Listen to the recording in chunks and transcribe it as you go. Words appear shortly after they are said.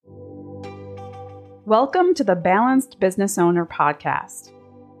Welcome to the Balanced Business Owner Podcast.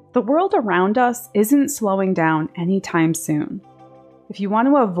 The world around us isn't slowing down anytime soon. If you want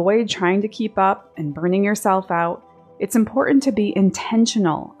to avoid trying to keep up and burning yourself out, it's important to be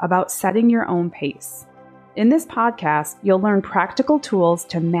intentional about setting your own pace. In this podcast, you'll learn practical tools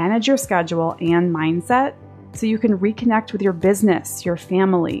to manage your schedule and mindset so you can reconnect with your business, your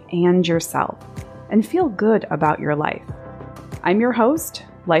family, and yourself, and feel good about your life. I'm your host,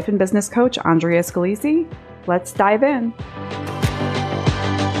 Life and Business Coach Andrea Scalisi. Let's dive in.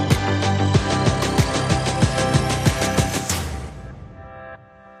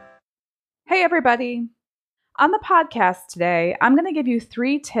 Hey, everybody. On the podcast today, I'm going to give you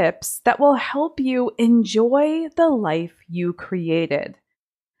 3 tips that will help you enjoy the life you created.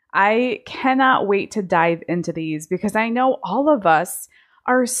 I cannot wait to dive into these because I know all of us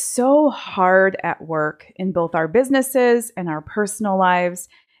are so hard at work in both our businesses and our personal lives,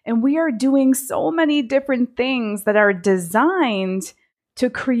 and we are doing so many different things that are designed to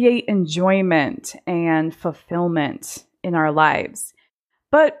create enjoyment and fulfillment in our lives.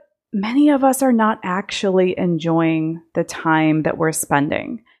 But many of us are not actually enjoying the time that we're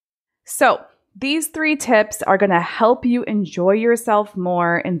spending. So these 3 tips are going to help you enjoy yourself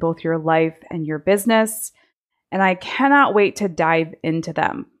more in both your life and your business. And I cannot wait to dive into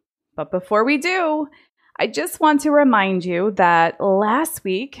them. But before we do, I just want to remind you that on last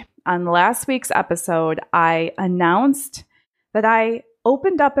week's episode, I announced that I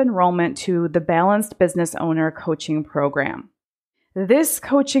opened up enrollment to the Balanced Business Owner Coaching Program. This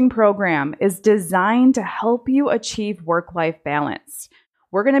coaching program is designed to help you achieve work-life balance.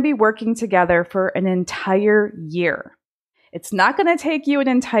 We're going to be working together for an entire year. It's not going to take you an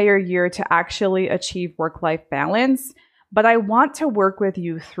entire year to actually achieve work-life balance, but I want to work with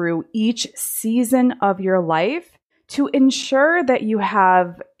you through each season of your life to ensure that you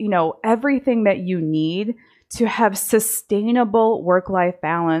have, everything that you need to have sustainable work-life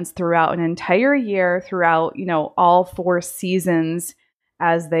balance throughout an entire year, throughout, all 4 seasons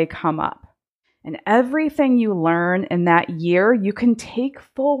as they come up. And everything you learn in that year, you can take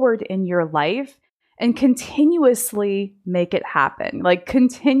forward in your life and continuously make it happen,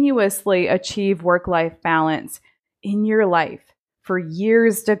 continuously achieve work-life balance in your life for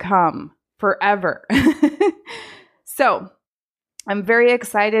years to come, forever. So I'm very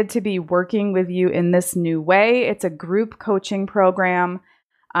excited to be working with you in this new way. It's a group coaching program.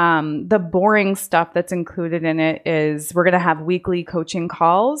 The boring stuff that's included in it is we're going to have weekly coaching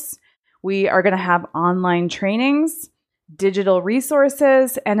calls. We are going to have online trainings, digital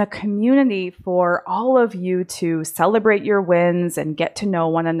resources, and a community for all of you to celebrate your wins and get to know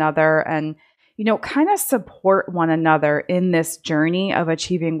one another and, kind of support one another in this journey of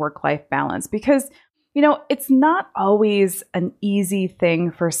achieving work-life balance. Because, it's not always an easy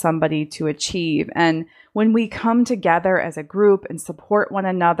thing for somebody to achieve. And when we come together as a group and support one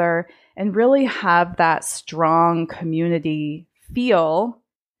another and really have that strong community feel,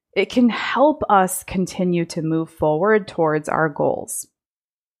 it can help us continue to move forward towards our goals.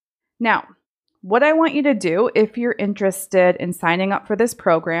 Now, what I want you to do if you're interested in signing up for this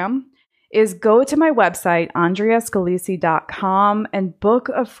program is go to my website, andreascalisi.com, and book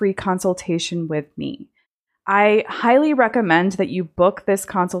a free consultation with me. I highly recommend that you book this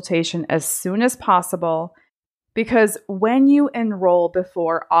consultation as soon as possible because when you enroll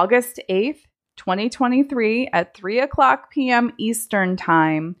before August 8th, 2023 at 3:00 p.m. Eastern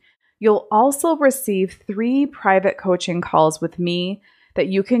Time, you'll also receive 3 private coaching calls with me that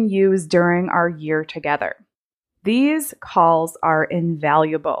you can use during our year together. These calls are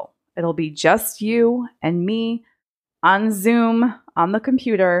invaluable. It'll be just you and me on Zoom on the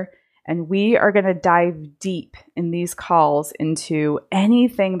computer, and we are going to dive deep in these calls into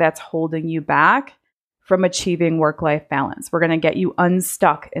anything that's holding you back from achieving work-life balance. We're going to get you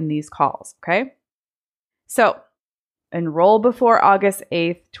unstuck in these calls, okay? So enroll before August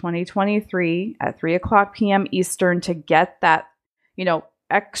 8th, 2023 at 3:00 p.m. Eastern to get that,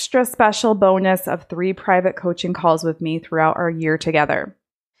 extra special bonus of 3 private coaching calls with me throughout our year together.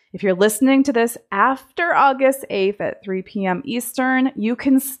 If you're listening to this after August 8th at 3 p.m. Eastern, you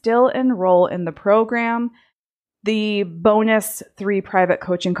can still enroll in the program. The bonus 3 private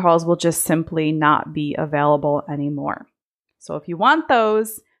coaching calls will just simply not be available anymore. So if you want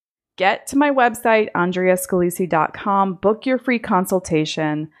those, get to my website, andreascalisi.com, book your free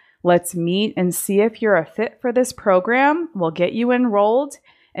consultation. Let's meet and see if you're a fit for this program. We'll get you enrolled,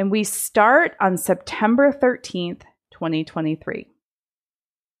 and we start on September 13th, 2023.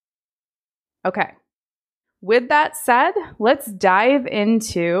 Okay. With that said, let's dive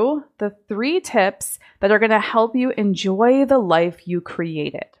into the 3 tips that are going to help you enjoy the life you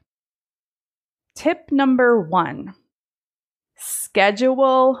created. tip number 1,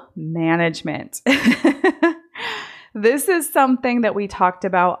 schedule management. This is something that we talked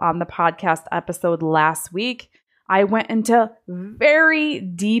about on the podcast episode last week. I went into very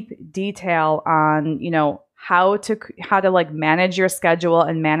deep detail on, how to like manage your schedule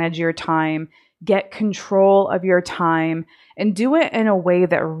and manage your time, get control of your time, and do it in a way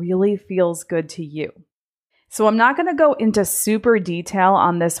that really feels good to you. So I'm not going to go into super detail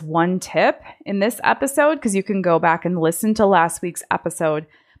on this one tip in this episode because you can go back and listen to last week's episode.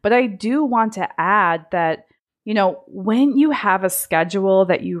 But I do want to add that, when you have a schedule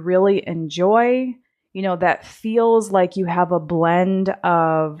that you really enjoy, that feels like you have a blend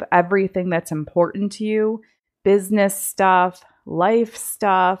of everything that's important to you, business stuff, life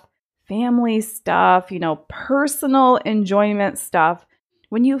stuff, family stuff, personal enjoyment stuff.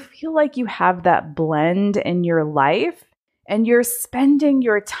 When you feel like you have that blend in your life and you're spending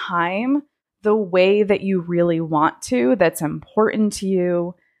your time the way that you really want to, that's important to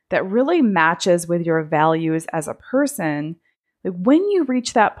you, that really matches with your values as a person, like when you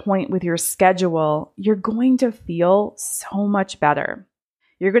reach that point with your schedule, you're going to feel so much better.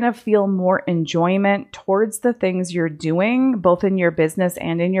 You're going to feel more enjoyment towards the things you're doing, both in your business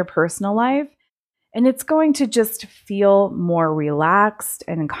and in your personal life. And it's going to just feel more relaxed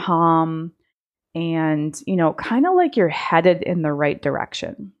and calm and, kind of like you're headed in the right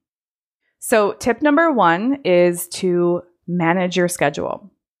direction. So tip number 1 is to manage your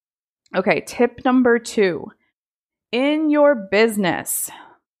schedule. Okay, tip number 2, in your business,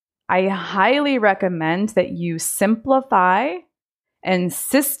 I highly recommend that you simplify and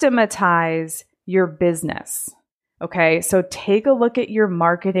systematize your business. Okay, so take a look at your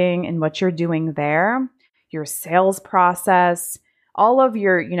marketing and what you're doing there, your sales process, all of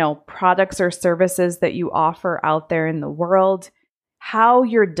your, products or services that you offer out there in the world, how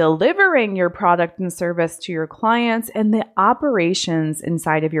you're delivering your product and service to your clients, and the operations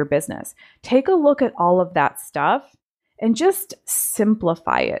inside of your business. Take a look at all of that stuff and just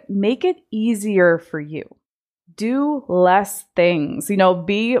simplify it. Make it easier for you. Do less things,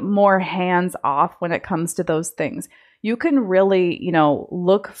 be more hands off when it comes to those things. You can really,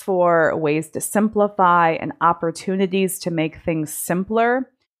 look for ways to simplify and opportunities to make things simpler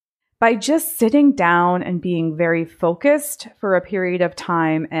by just sitting down and being very focused for a period of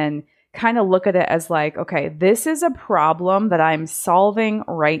time and kind of look at it as like, okay, this is a problem that I'm solving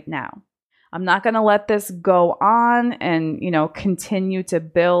right now. I'm not going to let this go on and, continue to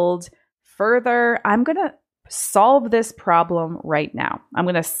build further. I'm going to solve this problem right now. I'm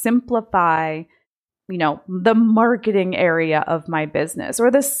going to simplify, the marketing area of my business or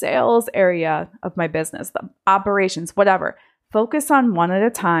the sales area of my business, the operations, whatever. Focus on one at a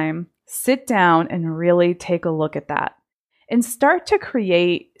time, sit down and really take a look at that and start to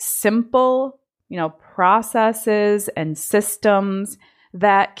create simple, processes and systems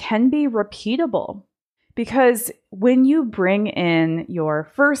that can be repeatable. Because when you bring in your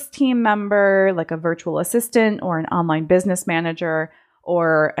first team member, like a virtual assistant or an online business manager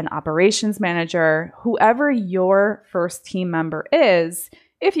or an operations manager, whoever your first team member is,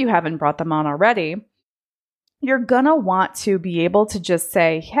 if you haven't brought them on already, you're going to want to be able to just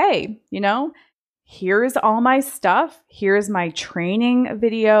say, hey, here's all my stuff. Here's my training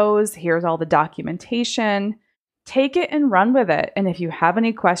videos. Here's all the documentation. Take it and run with it. And if you have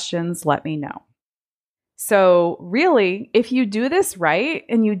any questions, let me know. So really, if you do this right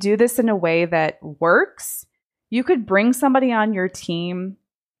and you do this in a way that works, you could bring somebody on your team,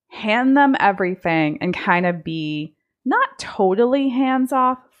 hand them everything, and kind of be not totally hands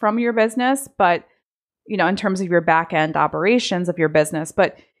off from your business, but in terms of your back end operations of your business.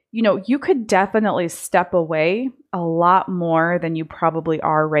 But, you could definitely step away a lot more than you probably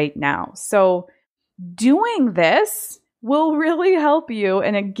are right now. So doing this will really help you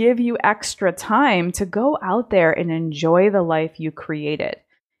and give you extra time to go out there and enjoy the life you created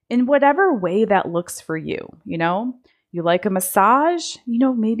in whatever way that looks for you. You like a massage,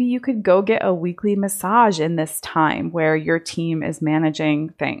 maybe you could go get a weekly massage in this time where your team is managing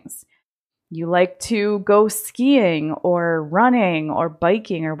things. You like to go skiing or running or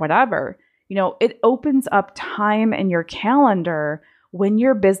biking or whatever. It opens up time in your calendar when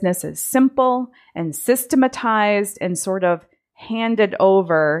your business is simple and systematized and sort of handed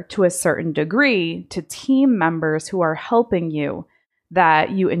over to a certain degree to team members who are helping you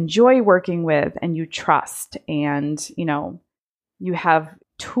that you enjoy working with and you trust. And, you have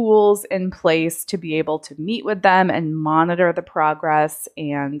tools in place to be able to meet with them and monitor the progress.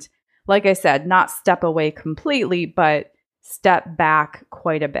 And like I said, not step away completely, but step back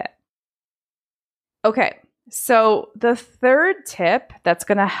quite a bit. Okay, So, the third tip that's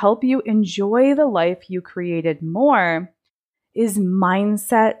going to help you enjoy the life you created more is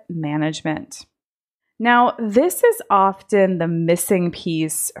mindset management. Now, this is often the missing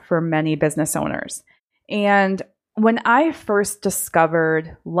piece for many business owners. And when I first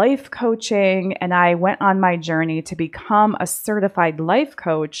discovered life coaching and I went on my journey to become a certified life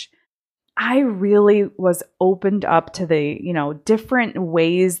coach, I really was opened up to the, different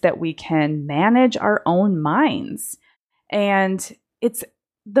ways that we can manage our own minds. And it's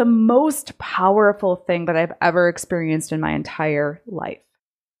the most powerful thing that I've ever experienced in my entire life.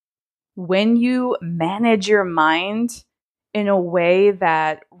 When you manage your mind in a way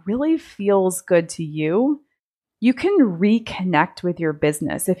that really feels good to you, you can reconnect with your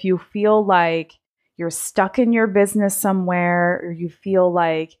business. If you feel like you're stuck in your business somewhere, or you feel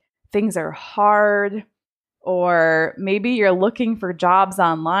like things are hard, or maybe you're looking for jobs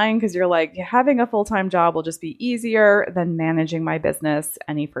online because you're like, having a full-time job will just be easier than managing my business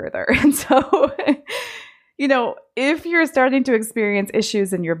any further. And so, if you're starting to experience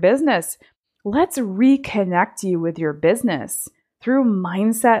issues in your business, let's reconnect you with your business through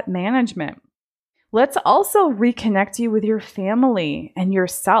mindset management. Let's also reconnect you with your family and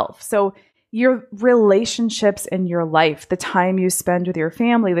yourself. So your relationships in your life, the time you spend with your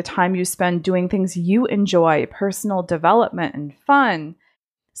family, the time you spend doing things you enjoy, personal development and fun.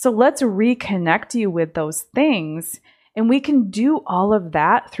 So let's reconnect you with those things. And we can do all of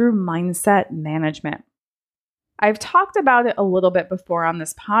that through mindset management. I've talked about it a little bit before on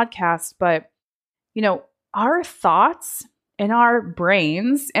this podcast, but our thoughts and our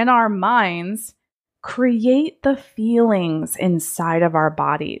brains and our minds create the feelings inside of our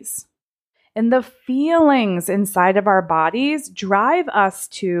bodies. And the feelings inside of our bodies drive us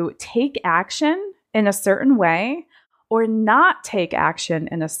to take action in a certain way or not take action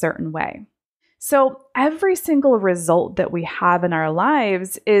in a certain way. So every single result that we have in our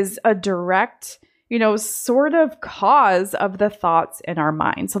lives is a direct, sort of cause of the thoughts in our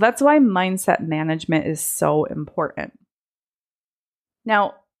mind. So that's why mindset management is so important.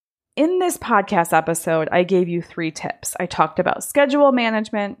 Now, in this podcast episode, I gave you 3 tips. I talked about schedule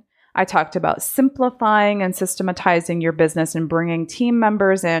management. I talked about simplifying and systematizing your business and bringing team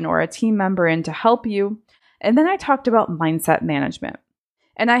members in or a team member in to help you. And then I talked about mindset management.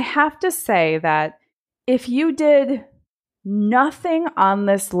 And I have to say that if you did nothing on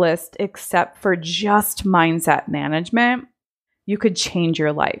this list except for just mindset management, you could change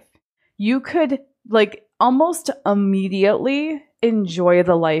your life. You could almost immediately enjoy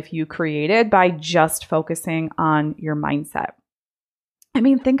the life you created by just focusing on your mindset. I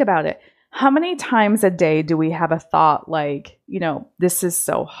mean, think about it. How many times a day do we have a thought like, this is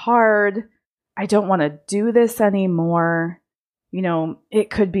so hard. I don't want to do this anymore. It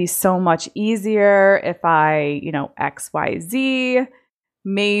could be so much easier if I, X, Y, Z.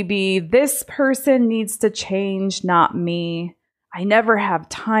 Maybe this person needs to change, not me. I never have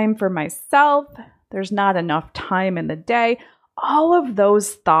time for myself. There's not enough time in the day. All of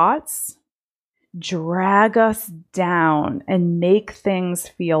those thoughts drag us down and make things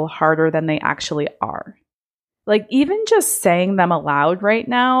feel harder than they actually are. Even just saying them aloud right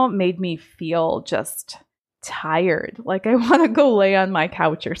now made me feel just tired. I want to go lay on my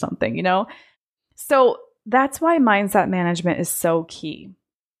couch or something, So that's why mindset management is so key.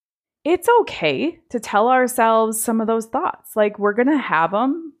 It's okay to tell ourselves some of those thoughts. We're going to have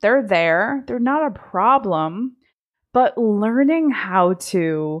them. They're there. They're not a problem. But learning how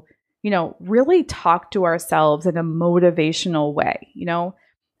to, really talk to ourselves in a motivational way.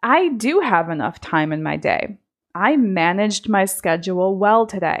 I do have enough time in my day. I managed my schedule well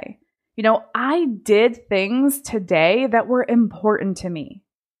today. I did things today that were important to me.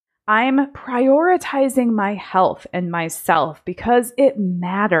 I'm prioritizing my health and myself because it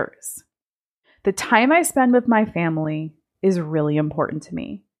matters. The time I spend with my family is really important to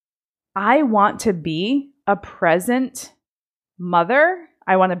me. I want to be a present mother.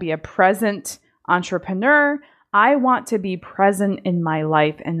 I want to be a present entrepreneur. I want to be present in my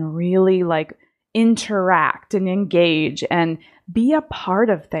life and really interact and engage and be a part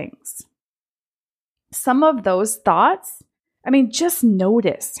of things. Some of those thoughts, just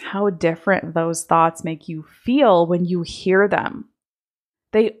notice how different those thoughts make you feel when you hear them.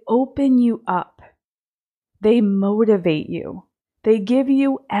 They open you up. They motivate you. They give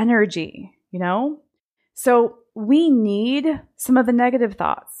you energy, So we need some of the negative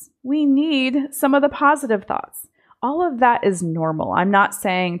thoughts. We need some of the positive thoughts. All of that is normal. I'm not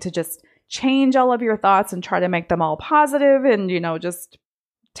saying to just change all of your thoughts and try to make them all positive and, just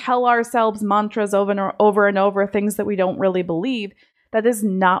tell ourselves mantras over and over, things that we don't really believe. That is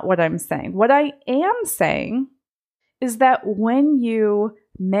not what I'm saying. What I am saying is that when you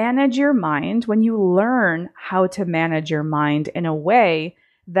manage your mind, when you learn how to manage your mind in a way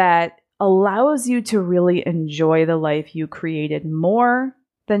that allows you to really enjoy the life you created more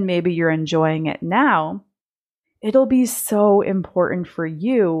than maybe you're enjoying it now, it'll be so important for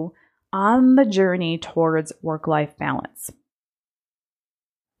you on the journey towards work-life balance.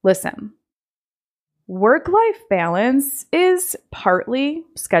 Listen, work-life balance is partly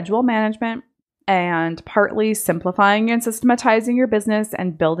schedule management and partly simplifying and systematizing your business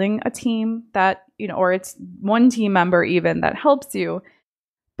and building a team that, or it's one team member even that helps you.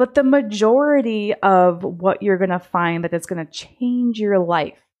 But the majority of what you're going to find that is going to change your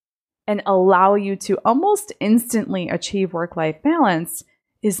life and allow you to almost instantly achieve work-life balance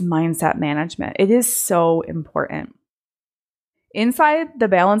is mindset management. It is so important. Inside the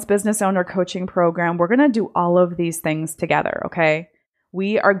Balanced Business Owner Coaching Program, we're going to do all of these things together, okay?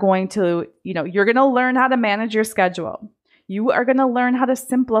 We are going to, you're going to learn how to manage your schedule. You are going to learn how to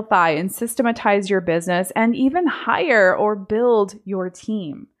simplify and systematize your business and even hire or build your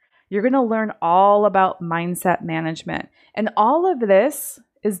team. You're going to learn all about mindset management. And all of this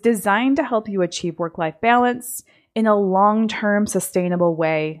is designed to help you achieve work-life balance in a long-term sustainable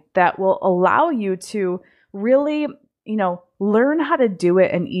way that will allow you to really, learn how to do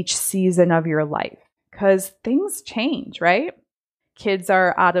it in each season of your life, because things change, right? Kids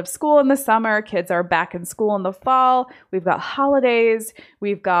are out of school in the summer. Kids are back in school in the fall. We've got holidays.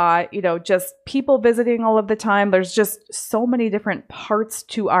 We've got, just people visiting all of the time. There's just so many different parts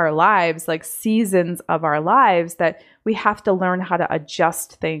to our lives, like seasons of our lives, that we have to learn how to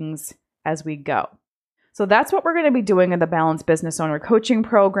adjust things as we go. So that's what we're going to be doing in the Balanced Business Owner Coaching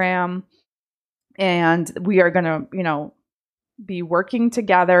Program. And we are going to, be working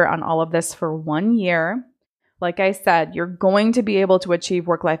together on all of this for 1 year. Like I said, you're going to be able to achieve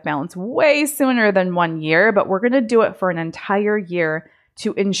work-life balance way sooner than 1 year, but we're going to do it for an entire year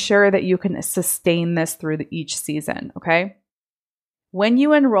to ensure that you can sustain this through each season, okay? When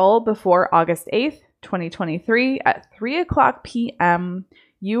you enroll before August 8th, 2023 at 3:00 p.m.,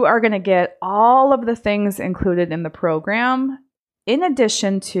 you are going to get all of the things included in the program, in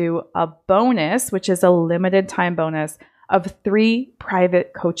addition to a bonus, which is a limited time bonus, of 3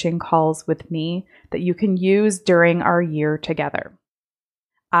 private coaching calls with me that you can use during our year together.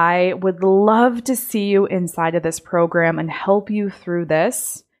 I would love to see you inside of this program and help you through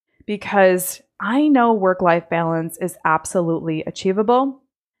this, because I know work-life balance is absolutely achievable.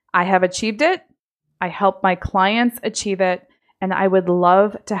 I have achieved it. I help my clients achieve it, and I would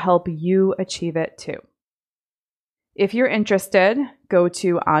love to help you achieve it too. If you're interested, go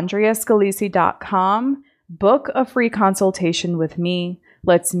to AndreaScalisi.com. Book a free consultation with me.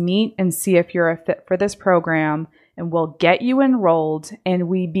 Let's meet and see if you're a fit for this program, and we'll get you enrolled. And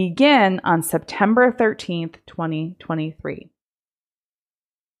we begin on September 13th, 2023.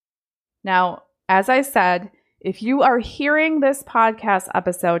 Now, as I said, if you are hearing this podcast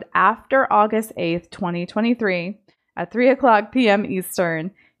episode after August 8th, 2023 at 3:00 p.m.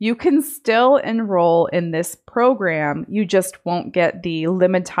 Eastern, you can still enroll in this program. You just won't get the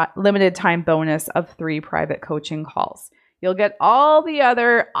limited time bonus of 3 private coaching calls. You'll get all the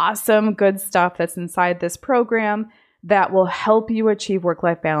other awesome, good stuff that's inside this program that will help you achieve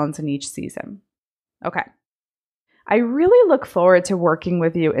work-life balance in each season. Okay. I really look forward to working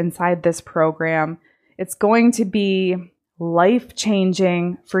with you inside this program. It's going to be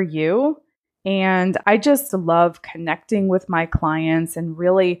life-changing for you. And I just love connecting with my clients and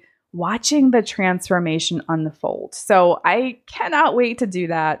really watching the transformation unfold. So I cannot wait to do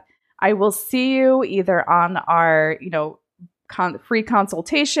that. I will see you either on our, free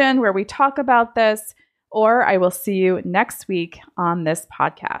consultation where we talk about this, or I will see you next week on this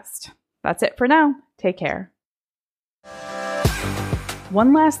podcast. That's it for now. Take care.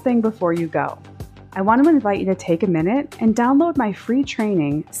 One last thing before you go. I want to invite you to take a minute and download my free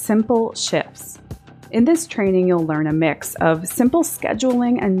training, Simple Shifts. In this training, you'll learn a mix of simple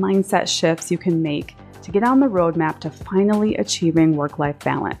scheduling and mindset shifts you can make to get on the roadmap to finally achieving work-life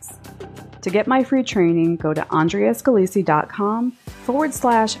balance. To get my free training, go to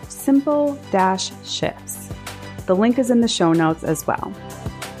AndreaScalisi.com/simple-shifts. The link is in the show notes as well.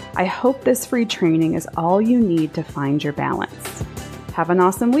 I hope this free training is all you need to find your balance. Have an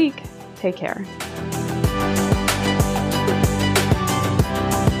awesome week. Take care.